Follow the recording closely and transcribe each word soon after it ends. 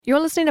You're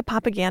listening to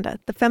Popaganda,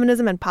 the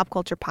feminism and pop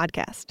culture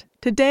podcast.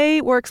 Today,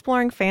 we're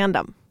exploring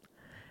fandom.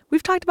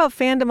 We've talked about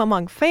fandom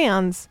among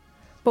fans,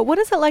 but what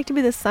is it like to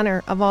be the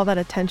center of all that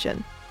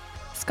attention?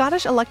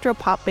 Scottish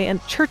electro-pop band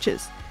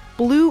CHVRCHES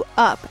blew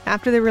up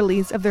after the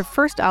release of their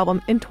first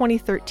album in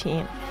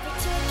 2013.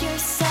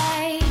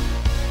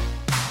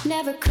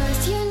 Never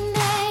curse your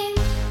name.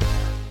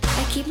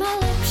 I keep my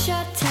lips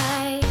shut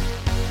tight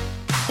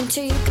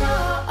until you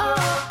go.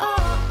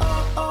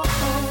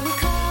 We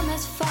come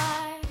as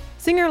fire.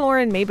 Singer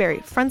Lauren Mayberry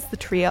fronts the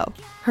trio,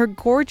 her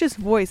gorgeous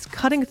voice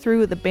cutting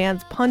through the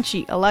band's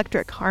punchy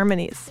electric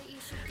harmonies.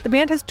 The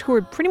band has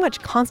toured pretty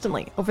much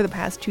constantly over the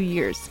past 2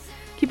 years,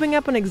 keeping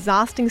up an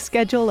exhausting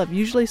schedule of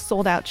usually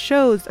sold-out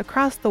shows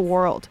across the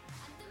world.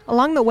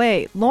 Along the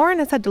way, Lauren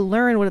has had to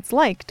learn what it's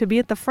like to be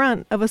at the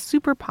front of a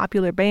super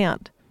popular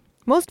band.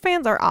 Most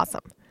fans are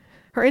awesome.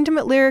 Her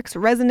intimate lyrics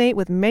resonate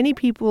with many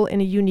people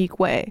in a unique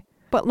way.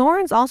 But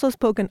Lauren's also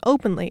spoken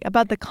openly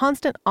about the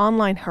constant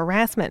online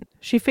harassment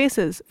she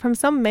faces from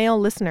some male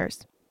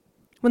listeners.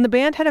 When the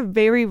band had a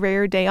very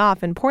rare day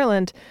off in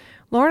Portland,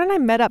 Lauren and I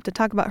met up to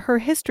talk about her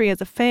history as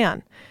a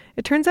fan.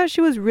 It turns out she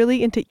was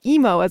really into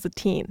emo as a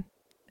teen.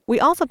 We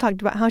also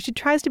talked about how she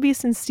tries to be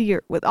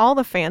sincere with all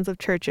the fans of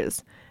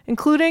CHVRCHES,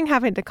 including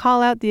having to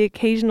call out the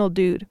occasional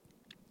dude.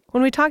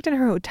 When we talked in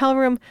her hotel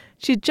room,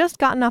 she'd just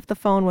gotten off the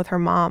phone with her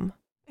mom.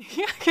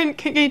 Yeah,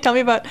 can you tell me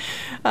about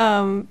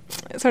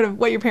sort of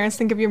what your parents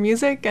think of your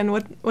music and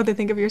what they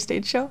think of your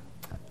stage show?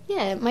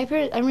 Yeah, my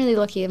parents, I'm really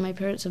lucky, and my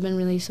parents have been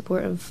really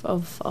supportive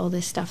of all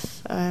this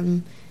stuff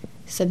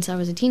since I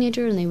was a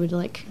teenager, and they would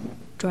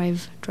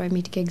drive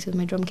me to gigs with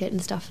my drum kit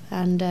and stuff,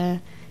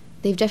 and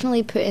they've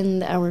definitely put in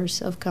the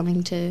hours of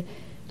coming to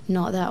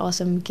not that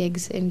awesome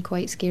gigs in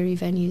quite scary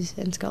venues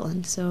in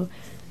Scotland. So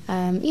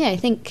I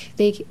think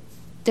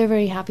they're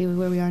very happy with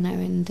where we are now,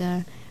 and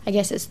I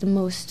guess it's the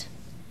most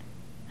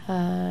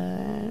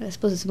I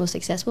suppose it's the most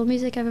accessible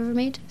music I've ever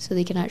made, so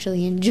they can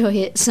actually enjoy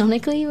it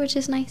sonically, which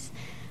is nice.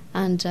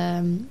 And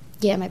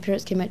my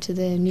parents came out to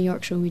the New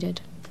York show we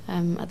did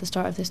at the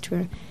start of this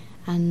tour,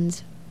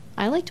 and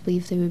I like to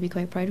believe they would be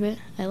quite proud of it.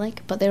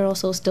 But they're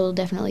also still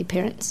definitely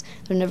parents.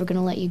 They're never going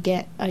to let you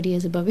get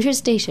ideas above your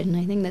station.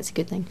 I think that's a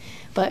good thing.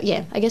 But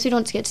yeah, I guess we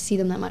don't get to see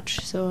them that much,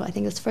 so I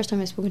think that's the first time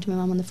I've spoken to my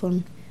mum on the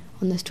phone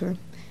on this tour.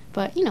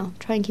 But,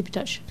 try and keep in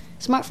touch.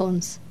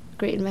 Smartphones,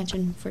 great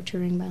invention for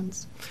touring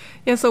bands.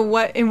 Yeah, so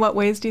in what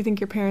ways do you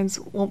think your parents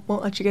won't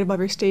let you get above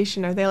your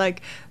station? Are they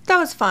like, that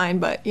was fine,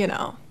 but,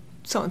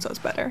 so-and-so's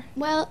better?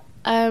 Well,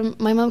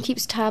 my mum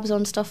keeps tabs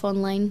on stuff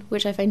online,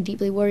 which I find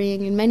deeply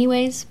worrying in many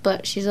ways,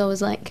 but she's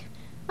always like,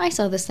 I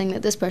saw this thing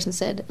that this person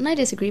said, and I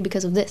disagree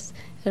because of this.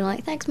 And I'm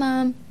like, thanks,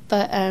 Mom.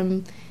 But,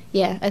 I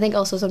think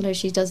also sometimes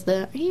she does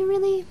are you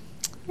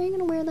going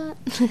to wear that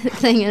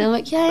thing? And I'm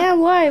like, yeah, I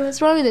am, why?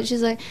 What's wrong with it?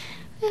 She's like,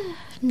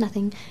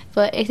 nothing.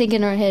 But I think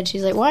in her head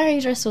she's like, why are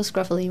you dressed so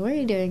scruffily? What are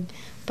you doing?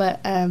 But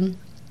I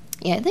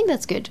think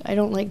that's good. I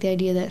don't like the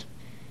idea that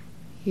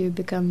you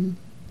become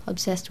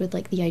obsessed with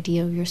the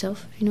idea of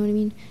yourself, you know what I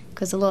mean?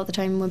 Because a lot of the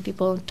time when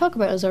people talk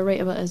about us or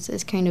write about us,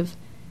 it's kind of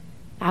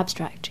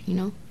abstract,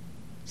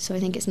 So I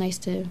think it's nice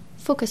to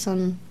focus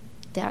on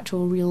the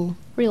actual real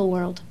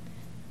world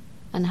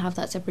and have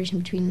that separation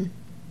between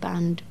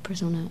band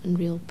persona and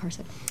real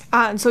person.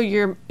 And so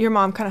your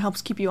mom kind of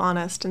helps keep you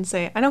honest and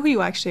say, I know who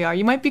you actually are.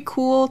 You might be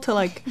cool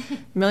to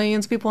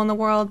millions of people in the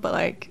world,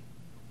 but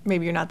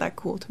maybe you're not that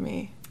cool to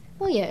me.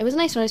 Well, yeah, it was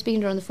nice when I was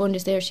speaking to her on the phone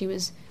just there. We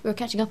were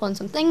catching up on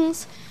some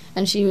things,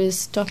 and she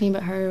was talking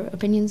about her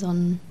opinions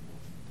on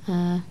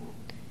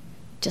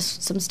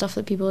just some stuff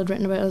that people had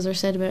written about us or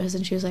said about us,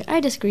 and she was like, I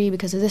disagree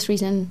because of this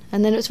reason.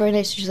 And then it was very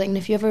nice. She was like, and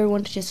if you ever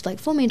want to just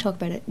phone me and talk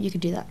about it, you could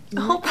do that.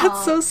 Oh,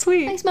 that's so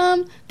sweet. Thanks,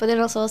 Mom. But then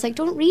also I was like,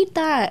 don't read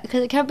that,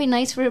 because it can't be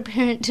nice for a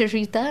parent to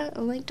read that.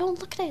 I'm like, don't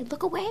look at it,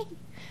 look away.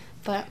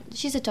 But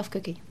she's a tough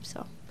cookie,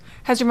 so.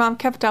 Has your mom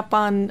kept up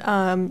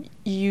on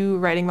you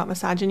writing about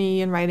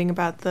misogyny and writing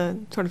about the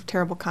sort of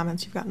terrible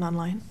comments you've gotten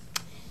online?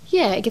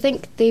 Yeah, I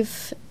think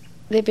they've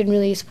been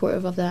really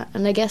supportive of that.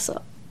 And I guess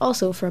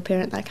also for a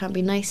parent that can't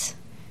be nice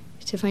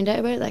to find out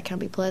about. That can't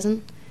be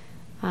pleasant.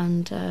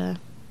 And,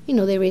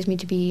 they raised me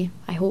to be,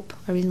 I hope,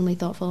 a reasonably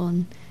thoughtful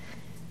and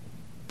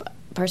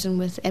person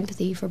with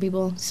empathy for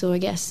people. So I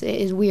guess it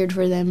is weird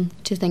for them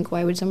to think,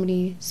 why would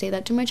somebody say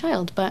that to my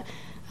child? But,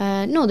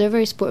 no, they're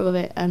very supportive of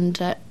it.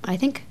 And I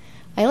think,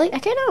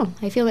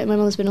 I feel like my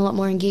mum's been a lot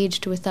more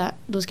engaged with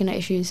those kind of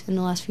issues in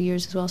the last few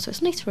years as well. So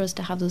it's nice for us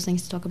to have those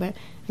things to talk about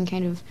and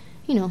kind of,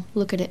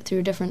 look at it through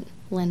a different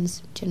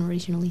lens,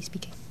 generationally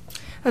speaking.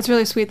 That's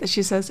really sweet that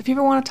she says, if you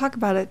ever want to talk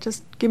about it,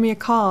 just give me a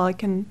call. I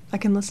can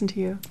listen to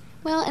you.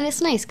 Well, and it's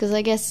nice, because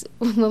I guess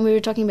when we were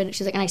talking about it,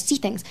 she's like, and I see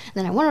things, and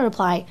then I want to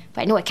reply,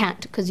 but I know I can't,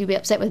 because you'll be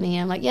upset with me.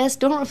 And I'm like, yes,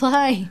 don't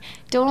reply.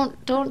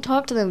 Don't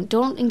talk to them.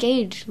 Don't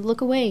engage.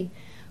 Look away.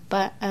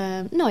 But,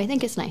 no, I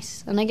think it's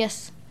nice. And I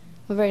guess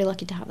we're very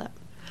lucky to have that.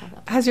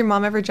 Has your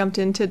mom ever jumped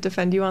in to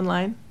defend you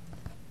online?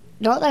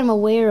 Not that I'm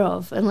aware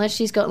of, unless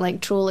she's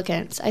got, troll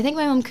accounts. I think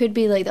my mum could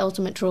be, the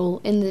ultimate troll,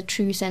 in the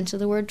true sense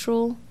of the word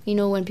troll.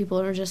 When people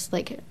are just,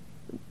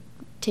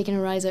 taking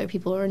a rise out of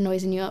people or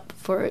noising you up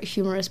for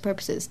humorous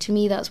purposes. To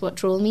me, that's what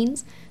troll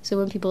means. So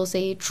when people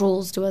say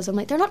trolls to us, I'm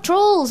like, they're not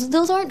trolls.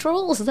 Those aren't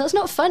trolls. That's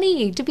not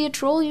funny. To be a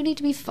troll, you need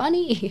to be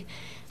funny.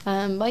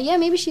 But yeah,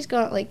 maybe she's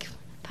got like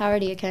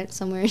parody account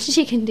somewhere.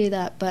 She can do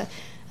that. But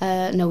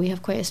no, we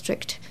have quite a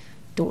strict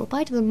don't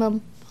reply to them,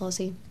 mum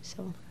policy.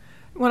 So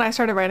when I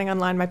started writing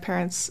online, my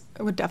parents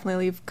would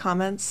definitely leave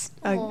comments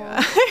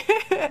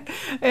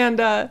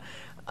and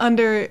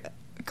under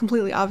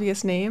completely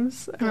obvious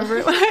names. I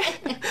remember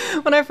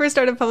when I first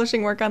started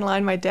publishing work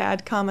online, my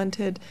dad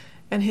commented,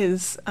 and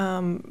his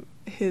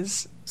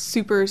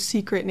super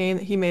secret name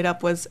that he made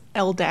up was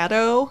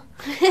Eldado.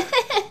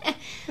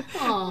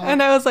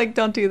 And I was like,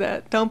 don't do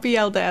that. Don't be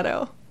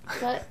Eldado.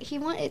 But he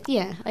wanted,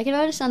 yeah, I can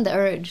understand the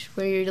urge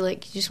where you're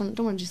like, you just don't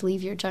want to just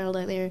leave your child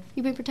out there.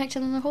 You've been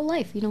protecting them their whole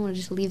life. You don't want to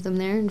just leave them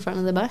there in front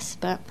of the bus.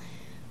 But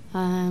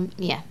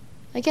yeah,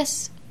 I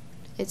guess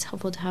it's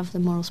helpful to have the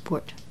moral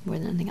support more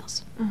than anything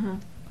else.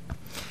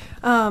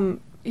 Mm-hmm.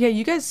 Yeah,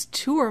 you guys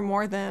tour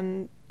more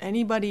than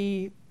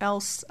anybody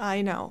else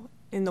I know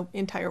in the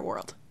entire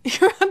world.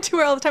 You're on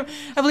tour all the time.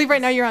 I believe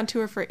right now you're on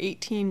tour for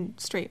 18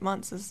 straight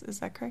months. Is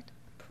that correct?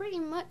 Pretty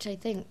much, I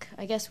think.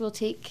 I guess we'll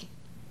take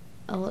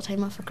a lot of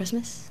time off for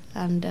Christmas,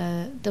 and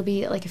there'll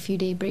be like a few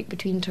day break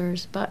between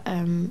tours. But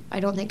I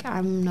don't think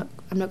I'm not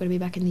going to be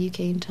back in the UK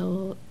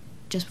until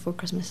just before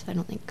Christmas. I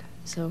don't think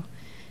so.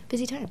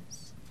 Busy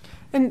times.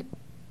 And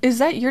is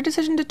that your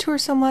decision to tour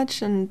so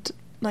much? And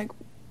like,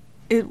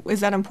 is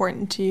that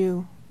important to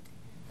you?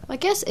 I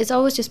guess it's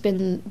always just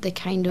been the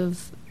kind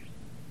of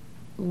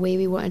way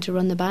we wanted to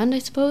run the band, I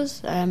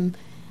suppose.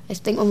 I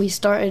think when we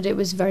started, it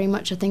was very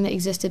much a thing that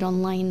existed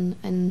online,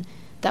 and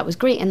that was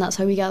great, and that's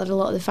how we gathered a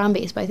lot of the fan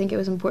base. But I think it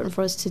was important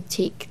for us to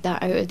take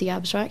that out of the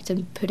abstract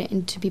and put it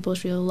into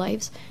people's real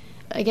lives.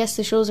 I guess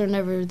the shows are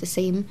never the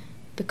same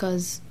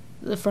because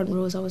the front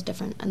row is always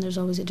different, and there's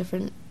always a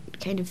different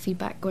kind of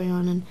feedback going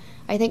on. And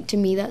I think to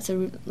me, that's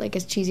like,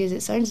 as cheesy as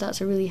it sounds,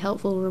 that's a really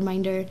helpful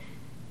reminder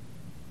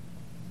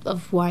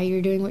of why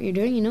you're doing what you're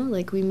doing. You know,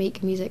 like, we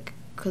make music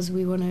because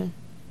we want to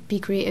be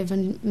creative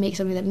and make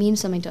something that means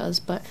something to us,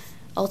 but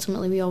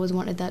ultimately we always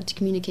wanted that to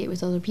communicate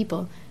with other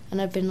people.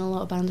 And I've been in a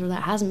lot of bands where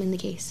that hasn't been the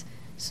case.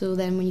 So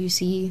then when you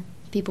see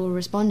people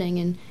responding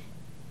and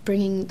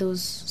bringing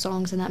those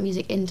songs and that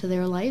music into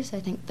their lives, I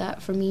think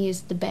that for me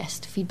is the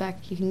best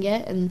feedback you can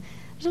get. And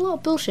there's a lot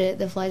of bullshit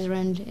that flies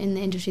around in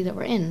the industry that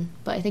we're in,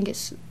 but I think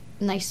it's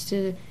nice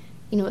to,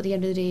 you know, at the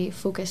end of the day,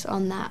 focus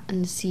on that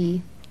and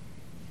see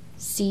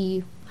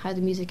how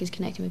the music is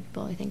connecting with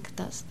people. I think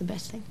that's the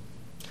best thing.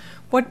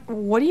 What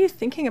are you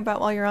thinking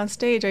about while you're on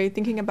stage? Are you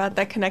thinking about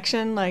that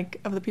connection,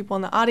 like, of the people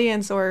in the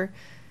audience, or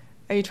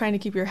are you trying to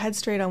keep your head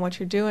straight on what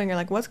you're doing, or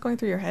like, what's going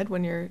through your head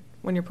when you're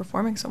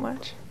performing so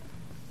much?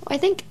 I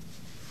think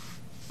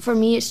for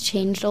me it's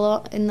changed a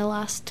lot in the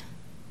last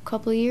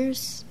couple of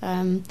years.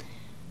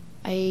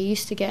 I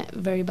used to get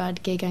very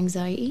bad gig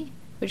anxiety,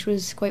 which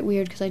was quite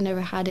weird because I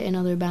never had it in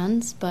other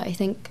bands, but I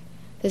think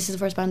this is the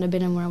first band I've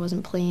been in where I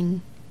wasn't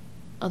playing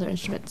other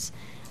instruments.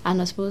 And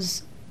I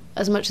suppose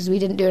as much as we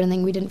didn't do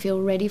anything we didn't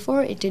feel ready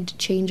for, it did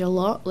change a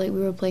lot. Like, we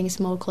were playing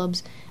small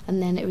clubs,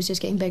 and then it was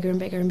just getting bigger and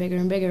bigger and bigger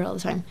and bigger all the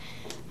time.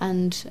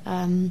 And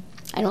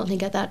I don't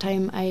think at that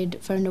time I'd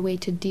found a way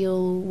to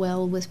deal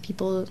well with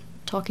people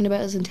talking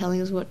about us and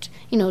telling us what,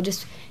 you know,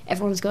 just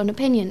everyone's got an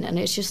opinion, and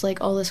it's just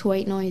like all this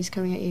white noise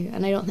coming at you.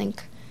 And I don't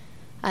think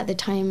at the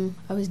time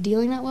I was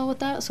dealing that well with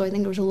that. So I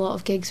think there was a lot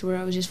of gigs where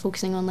I was just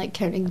focusing on like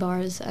counting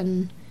bars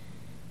and,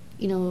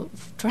 you know,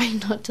 trying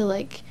not to,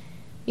 like,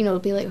 you know,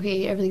 be like,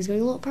 okay, everything's going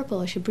a little purple,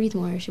 I should breathe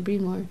more.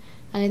 And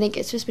I think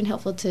it's just been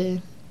helpful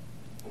to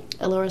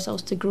allow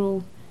ourselves to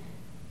grow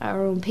at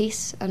our own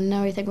pace. And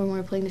now I think when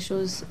we're playing the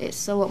shows,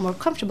 it's a lot more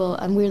comfortable,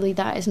 and weirdly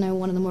that is now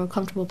one of the more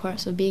comfortable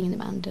parts of being in the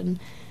band. And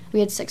we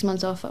had 6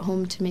 months off at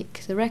home to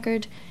make the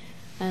record,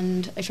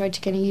 and I tried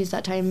to kind of use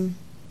that time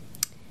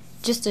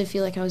just to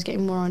feel like I was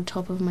getting more on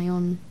top of my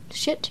own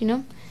shit, you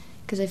know,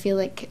 because I feel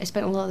like I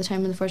spent a lot of the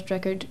time in the first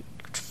record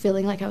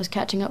feeling like I was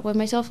catching up with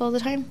myself all the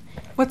time.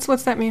 What's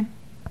that mean?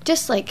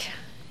 Just like,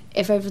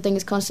 if everything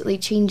is constantly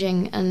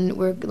changing and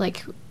we're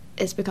like,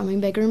 it's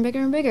becoming bigger and bigger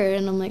and bigger,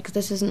 and I'm like,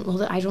 this isn't,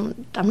 well,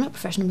 I'm not a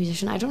professional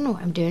musician, I don't know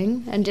what I'm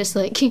doing, and just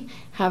like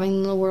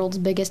having the world's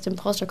biggest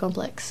imposter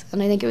complex.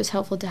 And I think it was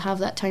helpful to have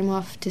that time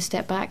off to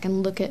step back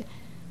and look at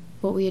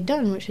what we had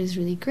done, which is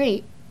really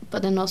great,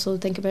 but then also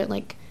think about,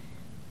 like,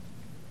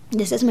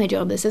 this is my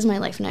job, this is my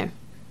life now,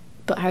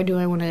 but how do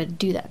I want to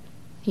do that,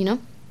 you know?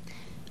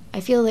 I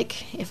feel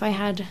like if I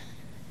had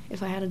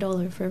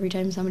 $1 for every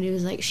time somebody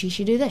was like, she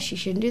should do this, she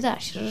shouldn't do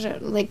that,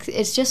 like,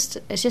 it's just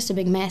a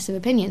big mess of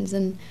opinions,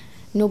 and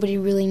nobody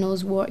really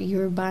knows what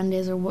your band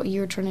is or what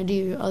you're trying to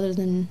do other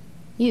than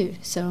you.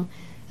 So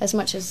as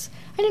much as,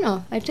 I don't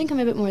know, I think I'm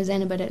a bit more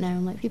zen about it now.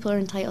 I'm like, people are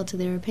entitled to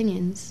their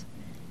opinions,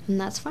 and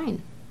that's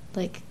fine.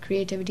 Like,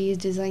 creativity is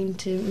designed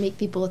to make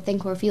people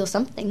think or feel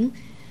something,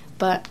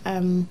 but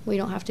we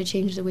don't have to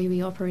change the way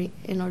we operate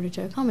in order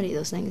to accommodate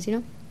those things, you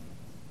know?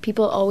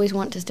 people always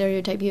want to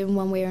stereotype you in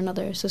one way or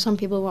another. So some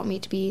people want me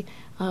to be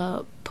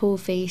a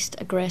pole-faced,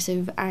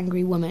 aggressive,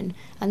 angry woman,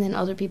 and then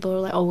other people are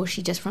like, oh, well,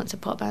 she just fronts a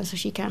pop band, so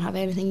she can't have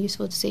anything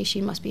useful to say,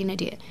 she must be an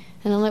idiot.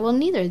 And I'm like, well,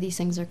 neither of these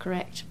things are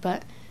correct,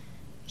 but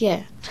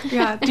yeah.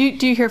 Yeah. Do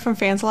you hear from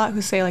fans a lot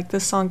who say, like,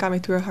 this song got me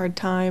through a hard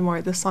time,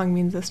 or this song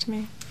means this to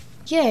me?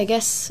 Yeah, I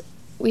guess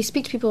we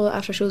speak to people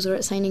after shows or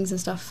at signings and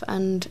stuff,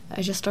 and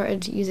I just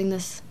started using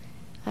this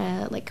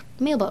like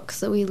mailbox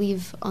that we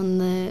leave on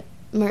the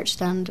merch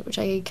stand, which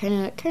I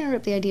kind of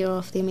ripped the idea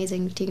off the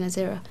amazing Tegan and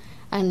Sarah.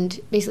 And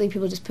basically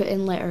people just put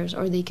in letters,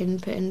 or they can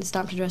put in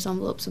stamped address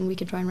envelopes, and we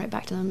can try and write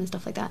back to them and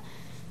stuff like that.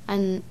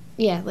 And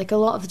yeah, like a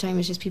lot of the time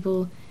it's just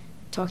people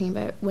talking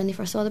about when they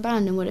first saw the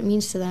band and what it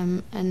means to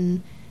them.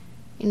 And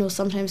you know,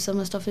 sometimes some of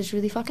the stuff is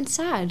really fucking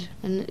sad,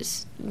 and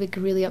it's like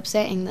really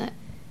upsetting that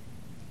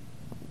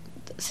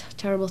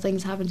terrible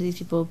things happen to these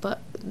people,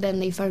 but then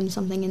they found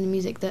something in the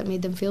music that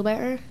made them feel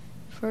better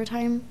for a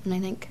time. And I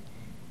think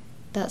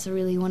that's a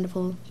really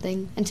wonderful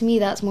thing. And to me,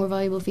 that's more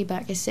valuable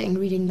feedback, is sitting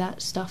reading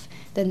that stuff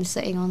than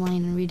sitting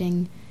online and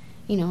reading,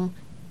 you know,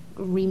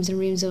 reams and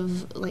reams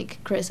of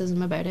like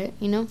criticism about it,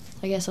 you know.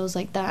 I guess I was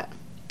like,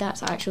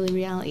 that's actually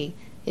reality,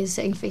 is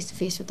sitting face to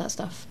face with that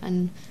stuff.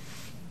 And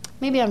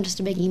maybe I'm just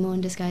a big emo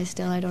in disguise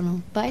still, I don't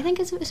know, but I think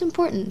it's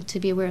important to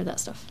be aware of that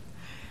stuff.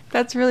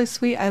 That's really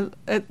sweet.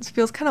 It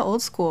feels kind of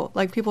old school,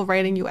 like people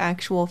writing you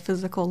actual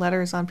physical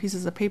letters on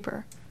pieces of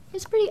paper.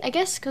 It's pretty, I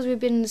guess, because we've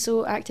been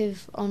so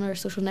active on our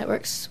social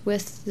networks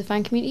with the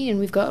fan community, and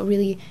we've got a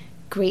really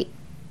great,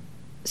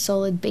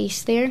 solid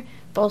base there.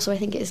 But also I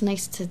think it is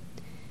nice to,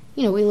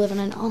 you know, we live in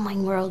an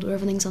online world where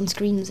everything's on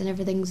screens and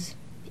everything's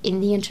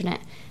in the internet.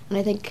 And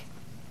I think,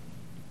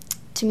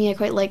 to me, I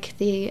quite like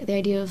the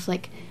idea of,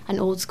 like, an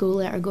old school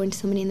letter going to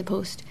somebody in the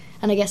post.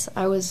 And I guess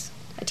I was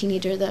a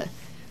teenager that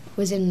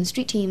was in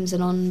street teams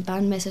and on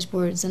band message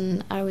boards,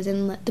 and I was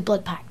in the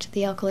Blood Pact,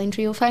 the Alkaline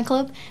Trio fan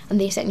club,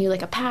 and they sent you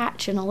like a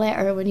patch and a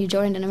letter when you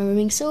joined, and I remember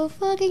being so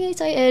fucking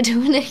excited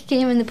when it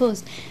came in the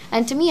post.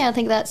 And to me, I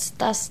think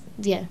that's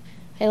yeah,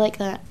 I like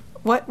that.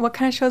 What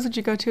kind of shows would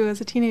you go to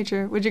as a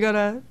teenager? Would you go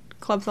to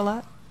clubs a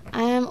lot?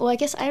 Well, I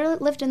guess I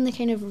lived in the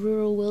kind of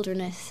rural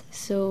wilderness,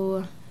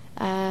 so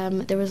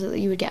there was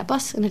you would get a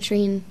bus and a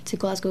train to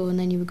Glasgow, and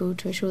then you would go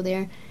to a show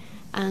there.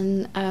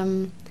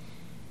 And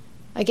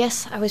I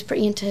guess I was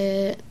pretty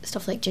into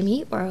stuff like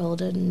Jimmy Eat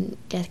World and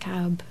Death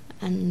Cab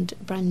and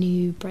Brand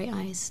New, Bright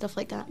Eyes, stuff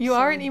like that. You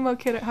are an emo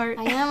kid at heart.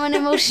 I am an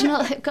emotional,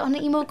 I've got an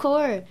emo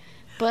core.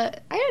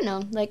 But I don't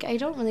know, like, I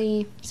don't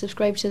really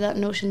subscribe to that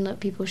notion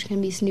that people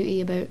can be snooty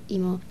about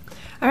emo.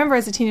 I remember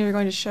as a teenager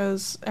going to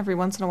shows every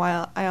once in a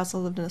while. I also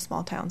lived in a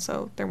small town,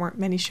 so there weren't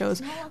many shows.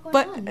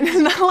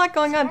 Not a lot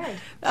going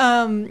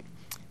on.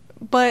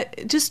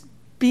 But just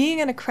being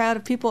in a crowd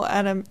of people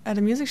at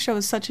a music show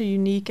is such a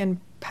unique and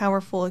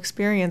powerful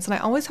experience, and I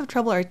always have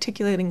trouble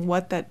articulating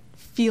what that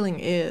feeling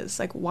is.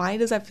 Like, why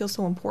does that feel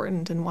so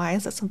important, and why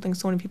is that something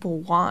so many people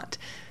want?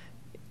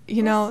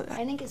 You know,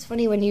 I think it's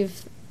funny when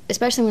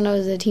especially when I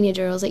was a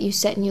teenager, I was like, you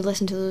sit and you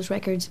listen to those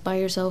records by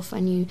yourself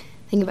and you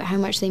think about how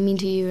much they mean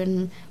to you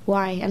and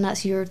why, and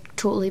that's your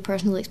totally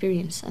personal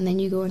experience. And then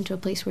you go into a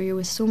place where you're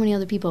with so many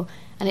other people,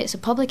 and it's a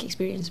public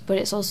experience, but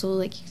it's also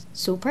like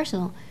so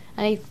personal.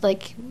 And I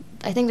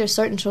think there's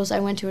certain shows I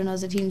went to when I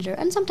was a teenager,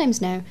 and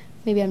sometimes now,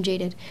 maybe I'm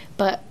jaded,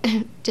 but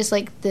just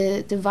like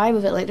the vibe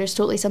of it, like there's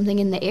totally something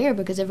in the air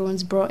because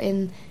everyone's brought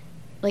in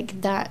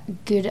like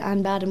that good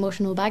and bad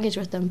emotional baggage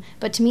with them.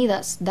 But to me,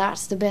 that's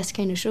the best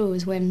kind of show,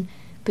 is when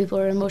people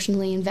are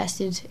emotionally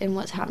invested in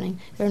what's happening.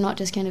 They're not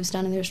just kind of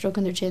standing there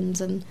stroking their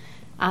chins and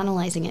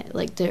analysing it,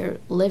 like they're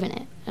living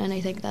it. And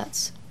I think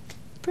that's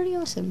pretty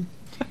awesome.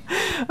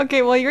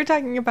 Okay, well, you're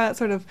talking about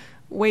sort of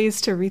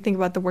ways to rethink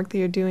about the work that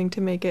you're doing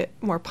to make it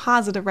more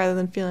positive rather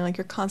than feeling like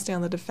you're constantly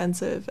on the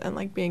defensive and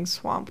like being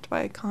swamped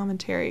by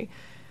commentary.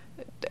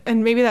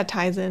 And maybe that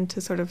ties into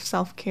sort of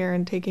self-care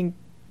and taking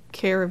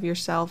care of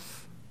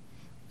yourself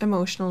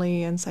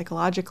emotionally and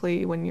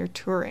psychologically when you're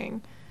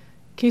touring.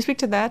 Can you speak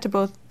to that, to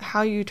both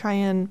how you try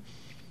and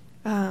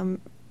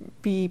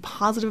be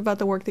positive about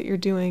the work that you're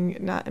doing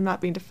and not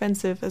being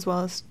defensive, as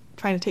well as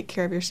trying to take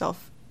care of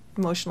yourself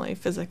emotionally,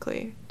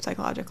 physically,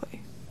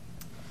 psychologically?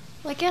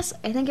 Well,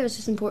 I think it was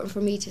just important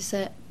for me to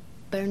set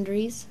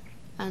boundaries,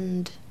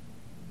 and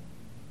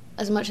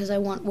as much as I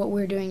want what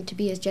we're doing to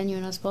be as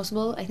genuine as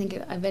possible, I think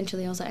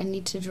eventually I was like, I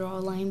need to draw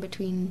a line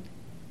between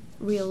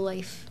real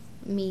life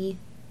me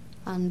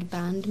and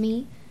band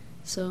me.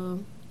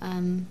 So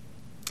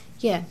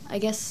yeah, I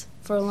guess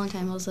for a long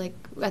time I was like,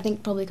 I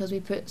think probably because we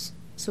put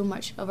so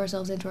much of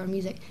ourselves into our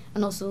music,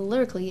 and also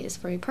lyrically it's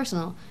very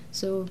personal,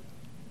 so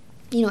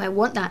you know, I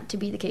want that to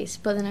be the case,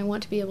 but then I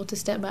want to be able to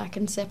step back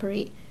and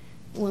separate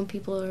when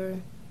people are,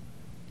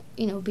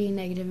 you know, being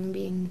negative and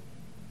being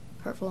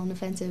hurtful and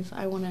offensive.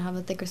 I want to have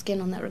a thicker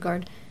skin on that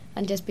regard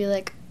and just be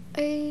like,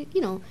 I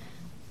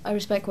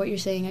respect what you're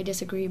saying, I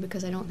disagree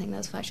because I don't think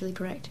that's factually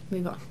correct,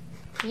 move on,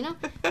 you know?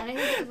 And I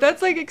think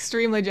that's like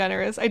extremely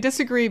generous. I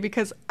disagree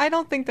because I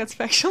don't think that's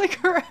factually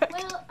correct.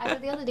 Well,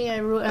 the other day I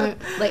wrote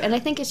and I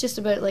think it's just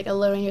about like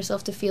allowing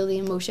yourself to feel the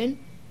emotion,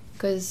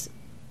 because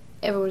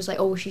everyone was like,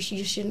 oh, you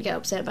shouldn't get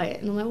upset by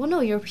it. And I'm like, well, no,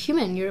 you're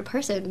human, you're a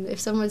person. If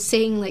someone's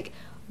saying, like,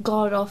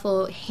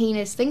 god-awful,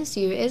 heinous things to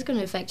you, it is going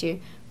to affect you.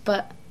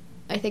 But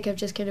I think I've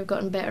just kind of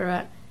gotten better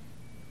at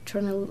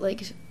trying to,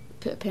 like,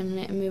 put a pin in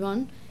it and move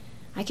on.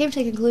 I came to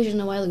a conclusion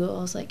a while ago.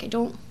 I was like, I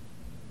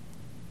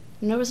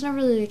was never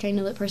really the kind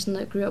of like person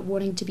that grew up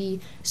wanting to be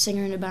a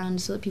singer in a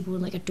band so that people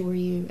would, like, adore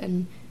you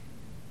and,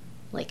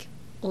 like,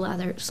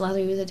 slather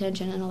you with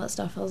attention and all that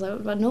stuff. I was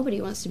like, but nobody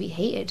wants to be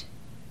hated,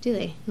 do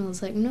they? And I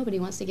was like, nobody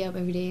wants to get up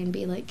every day and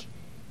be, like,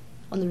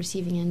 on the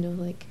receiving end of,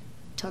 like,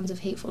 tons of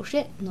hateful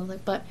shit. And I was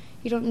like, but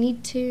you don't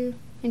need to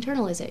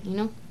internalize it, you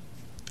know?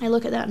 I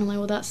look at that and I'm like,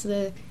 well, that's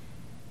the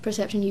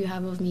perception you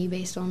have of me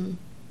based on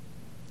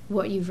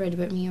what you've read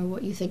about me or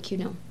what you think you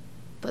know.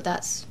 But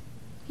that's,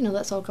 you know,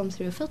 that's all come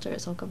through a filter.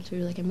 It's all come through,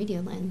 like, a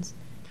media lens.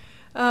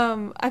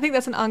 I think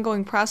that's an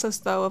ongoing process,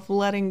 though, of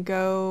letting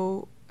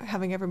go,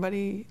 having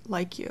everybody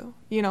like you.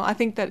 You know, I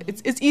think that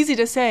it's easy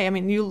to say. I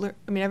mean,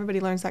 everybody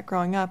learns that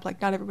growing up.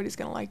 Like, not everybody's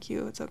going to like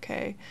you. It's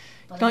okay.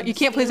 You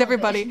can't please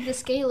everybody. The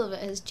scale of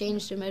it has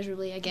changed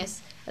immeasurably, I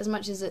guess, as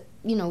much as it,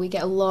 you know, we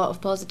get a lot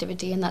of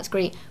positivity, and that's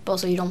great. But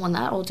also, you don't want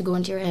that all to go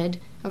into your head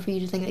and for you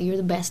to think that you're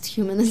the best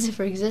human that's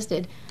ever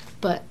existed.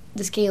 But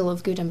the scale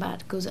of good and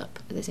bad goes up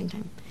at the same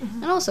time.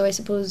 Mm-hmm. And also, I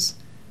suppose,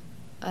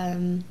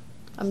 I'm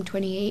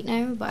 28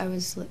 now, but I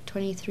was like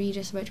 23,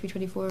 just about to be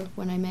 24,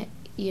 when I met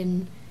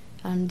Ian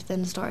and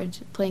then started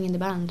playing in the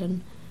band.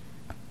 And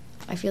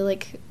I feel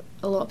like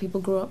a lot of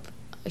people grow up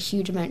a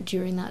huge amount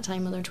during that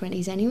time of their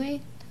 20s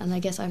anyway, and I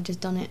guess I've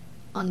just done it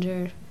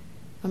under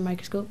a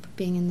microscope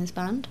being in this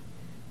band.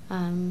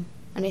 And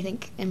I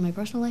think in my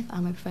personal life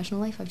and my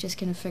professional life, I've just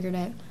kind of figured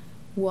out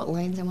what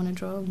lines I want to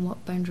draw and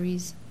what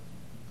boundaries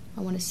I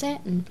want to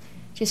set, and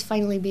just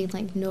finally being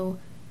like, no,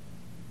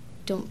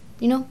 don't,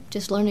 you know,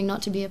 just learning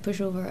not to be a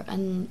pushover,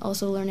 and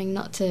also learning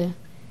not to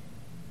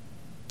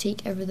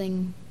take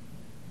everything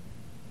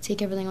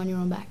on your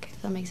own back,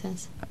 if that makes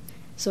sense.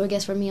 So I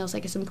guess for me, I was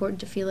like, it's important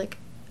to feel like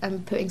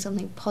I'm putting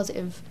something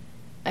positive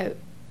out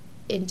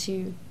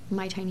into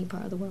my tiny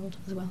part of the world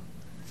as well.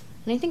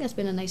 And I think that's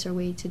been a nicer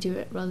way to do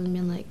it, rather than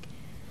being like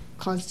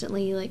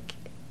constantly like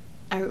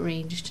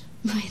outraged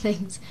by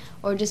things,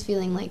 or just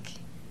feeling like,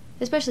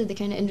 especially the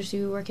kind of industry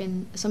we work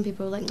in, some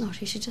people are like, no,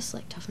 she should just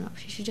like toughen up,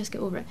 she should just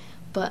get over it.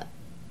 But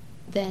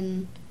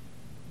then,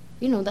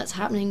 you know, that's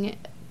happening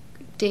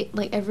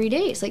like every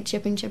day. It's like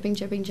chipping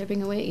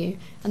away at you.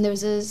 And there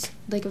was this,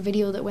 like, a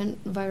video that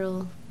went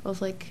viral of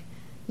like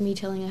me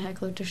telling a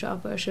heckler to shut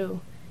up at a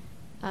show.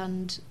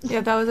 And yeah,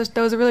 that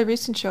was a really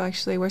recent show,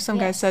 actually, where some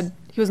guy said,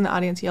 he was in the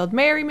audience, he yelled,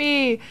 "Marry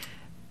me!"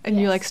 And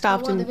you, like,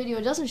 stopped. But what the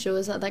video doesn't show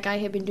is that guy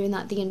had been doing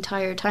that the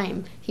entire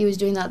time. He was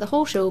doing that the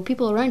whole show.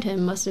 People around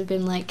him must have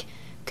been like,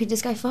 could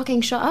this guy fucking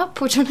shut up?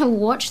 We're trying to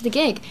watch the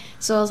gig.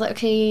 So I was like,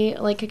 okay,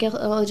 like, I guess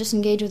I'll just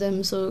engage with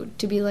him. So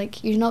to be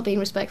like, you're not being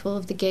respectful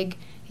of the gig,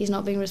 he's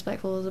not being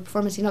respectful of the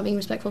performance, he's not being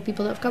respectful of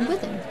people that have come with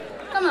him.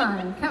 Come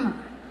on.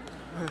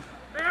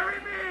 Marry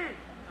me!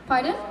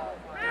 Pardon?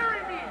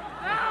 Marry me!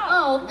 Now!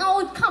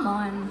 Oh, come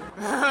on.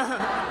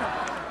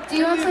 Do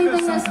you actually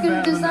think that's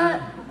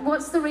good?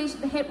 What's the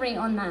hit rate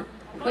on that?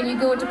 When you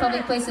go to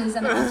public places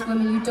and ask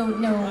women you don't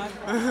know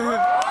if they want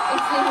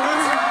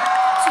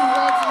to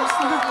wed you,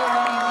 smoke you, or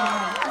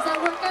anything. Does that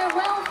work out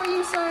well for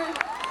you, sir?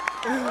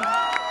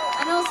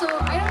 And also,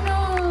 I don't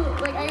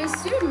know, like, I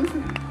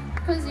assume,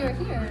 because you're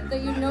here, that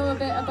you know a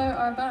bit about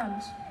our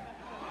band.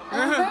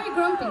 And I'm very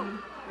grumpy.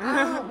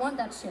 I don't want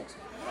that shit.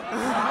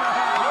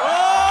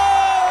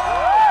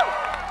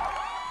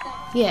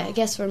 Yeah, I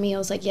guess for me, I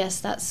was like,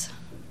 yes, that's...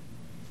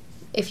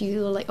 If you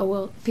were like, oh,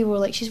 well, people were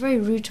like, she's very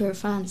rude to her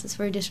fans, it's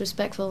very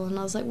disrespectful. And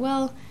I was like,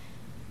 well,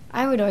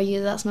 I would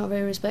argue that's not a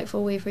very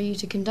respectful way for you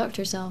to conduct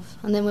yourself.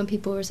 And then when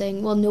people were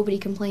saying, well, nobody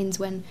complains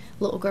when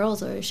little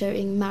girls are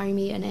shouting, "Marry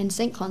me" at an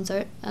NSYNC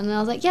concert. And I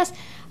was like, yes,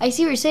 I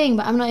see what you're saying,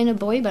 but I'm not in a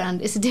boy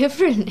band. It's a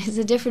different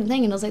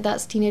thing. And I was like,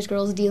 that's teenage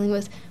girls dealing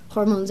with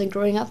hormones and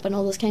growing up and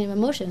all those kind of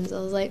emotions.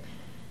 I was like,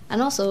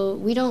 and also,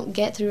 we don't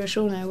get through a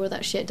show now where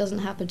that shit doesn't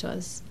happen to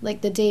us.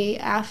 Like the day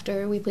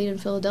after we played in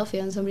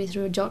Philadelphia and somebody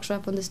threw a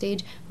jockstrap on the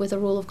stage with a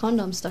roll of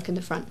condoms stuck in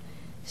the front.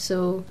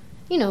 So,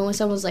 you know, when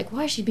someone's like,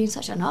 why is she being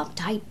such an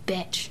uptight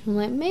bitch? I'm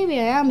like, maybe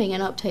I am being an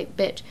uptight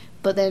bitch,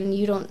 but then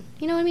you don't,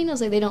 you know what I mean? I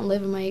was like, they don't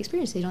live in my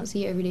experience, they don't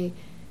see it every day.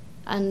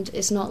 And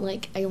it's not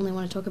like I only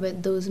want to talk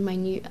about those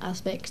minute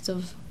aspects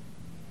of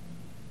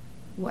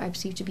what I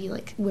perceive to be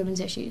like women's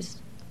issues.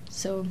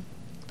 So,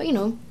 but you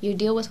know, you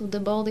deal with the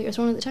ball that you're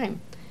thrown at the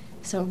time.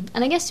 So,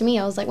 and I guess to me,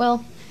 I was like,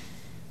 well,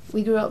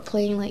 we grew up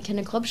playing like kind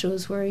of club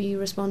shows where you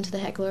respond to the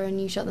heckler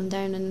and you shut them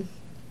down, and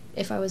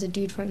if I was a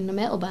dude fronting a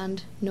metal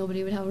band,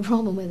 nobody would have a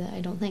problem with it,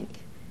 I don't think.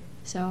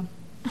 So.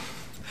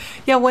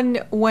 Yeah,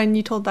 when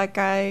you told that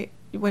guy,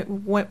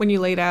 when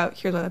you laid out,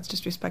 here's why that's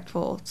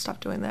disrespectful,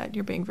 stop doing that,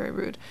 you're being very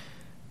rude.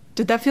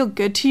 Did that feel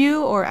good to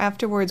you, or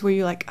afterwards were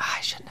you like,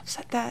 I shouldn't have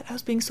said that, I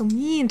was being so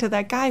mean to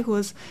that guy who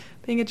was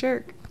being a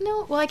jerk?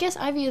 No, well, I guess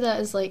I view that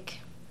as like,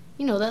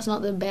 you know, that's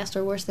not the best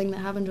or worst thing that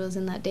happened to us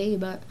in that day,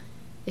 but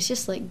it's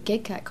just like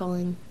gig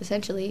catcalling,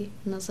 essentially.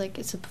 And I was like,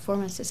 it's a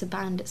performance, it's a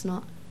band, it's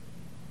not.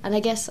 And I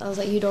guess I was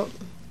like,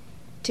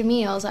 to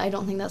me, I was like, I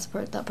don't think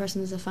that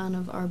person is a fan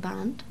of our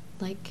band.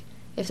 Like,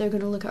 if they're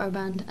going to look at our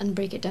band and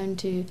break it down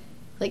to,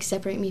 like,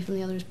 separate me from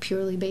the others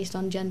purely based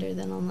on gender,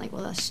 then I'm like,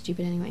 well, that's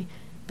stupid anyway.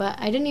 But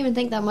I didn't even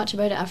think that much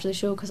about it after the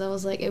show, because I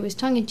was like, it was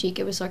tongue-in-cheek,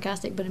 it was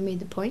sarcastic, but it made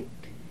the point.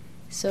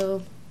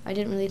 So I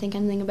didn't really think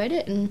anything about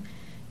it, and,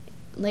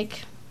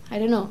 like, I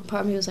don't know,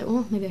 part of me was like,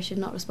 well, maybe I should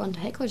not respond to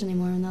hecklers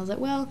anymore, and I was like,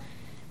 well,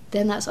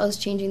 then that's us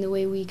changing the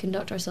way we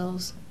conduct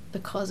ourselves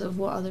because of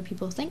what other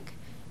people think,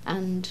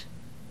 and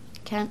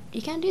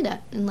you can't do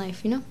that in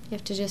life, you know? You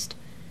have to just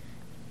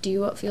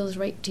do what feels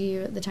right to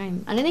you at the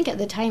time. And I think at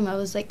the time I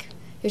was like,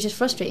 it was just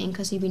frustrating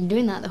because you've been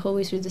doing that the whole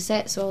way through the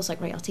set, so I was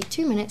like, right, I'll take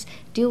 2 minutes,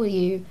 deal with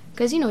you,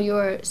 because, you know,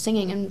 you're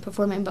singing and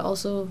performing, but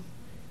also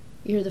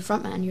you're the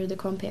front man, you're the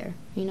compere,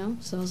 you know?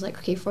 So I was like,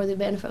 okay, for the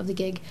benefit of the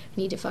gig, I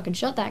need to fucking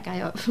shut that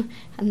guy up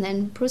and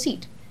then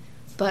proceed.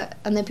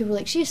 And then people were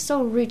like, she's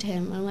so rude to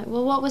him. And I'm like,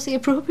 well, what was the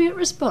appropriate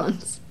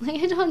response?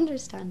 Like, I don't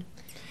understand.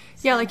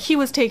 Yeah, like, he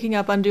was taking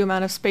up undue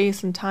amount of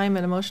space and time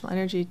and emotional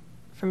energy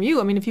from you.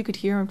 I mean, if you could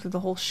hear him through the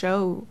whole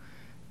show,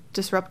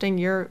 disrupting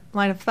your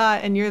line of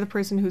thought, and you're the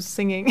person who's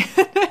singing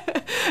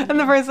and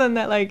the person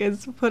that, like,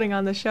 is putting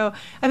on the show.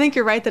 I think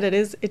you're right that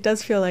it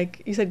does feel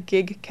like, you said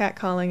gig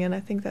catcalling, and I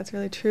think that's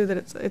really true,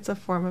 that it's a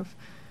form of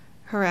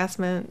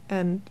harassment.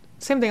 And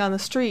same thing on the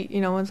street, you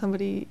know, when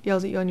somebody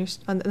yells at you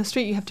on the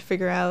street, you have to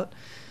figure out,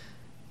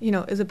 you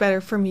know, is it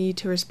better for me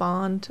to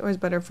respond, or is it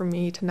better for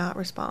me to not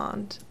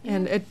respond? Yeah.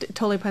 And it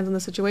totally depends on the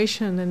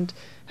situation and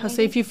how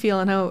safe you feel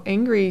and how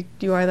angry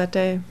you are that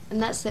day.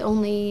 And that's the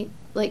only,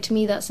 like, to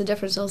me, that's the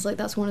difference. I was like,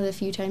 that's one of the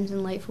few times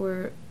in life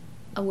where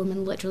a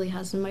woman literally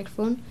has a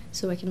microphone,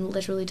 so I can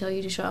literally tell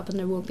you to shut up and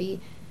there won't be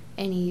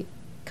any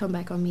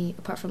comeback on me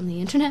apart from the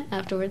internet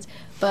afterwards.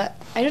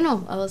 But I don't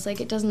know, I was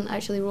like, it doesn't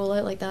actually roll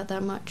out like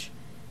that much.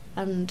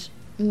 And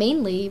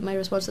mainly my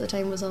response at the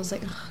time was, I was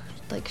like, ugh,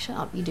 like, shut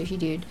up, you douchey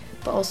dude.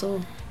 But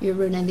also, you're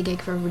ruining the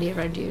gig for everybody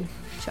around you.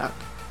 Shut up.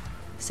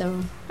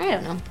 So, I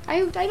don't know.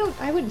 I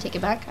wouldn't take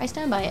it back. I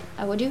stand by it.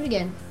 I would do it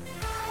again.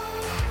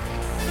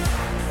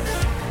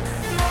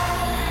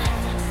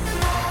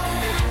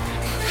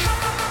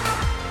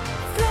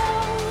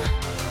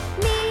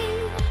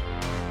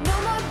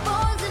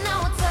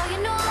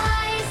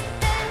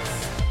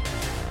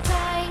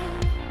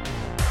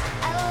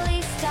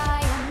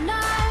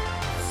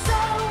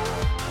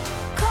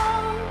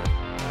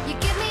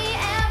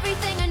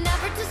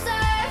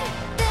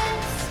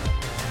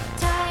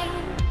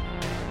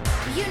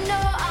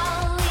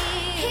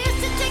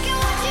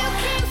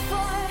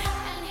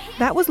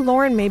 That was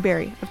Lauren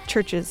Mayberry of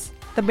CHVRCHES.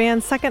 The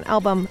band's second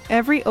album,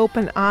 Every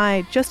Open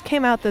Eye, just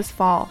came out this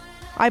fall.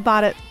 I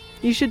bought it.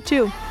 You should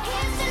too.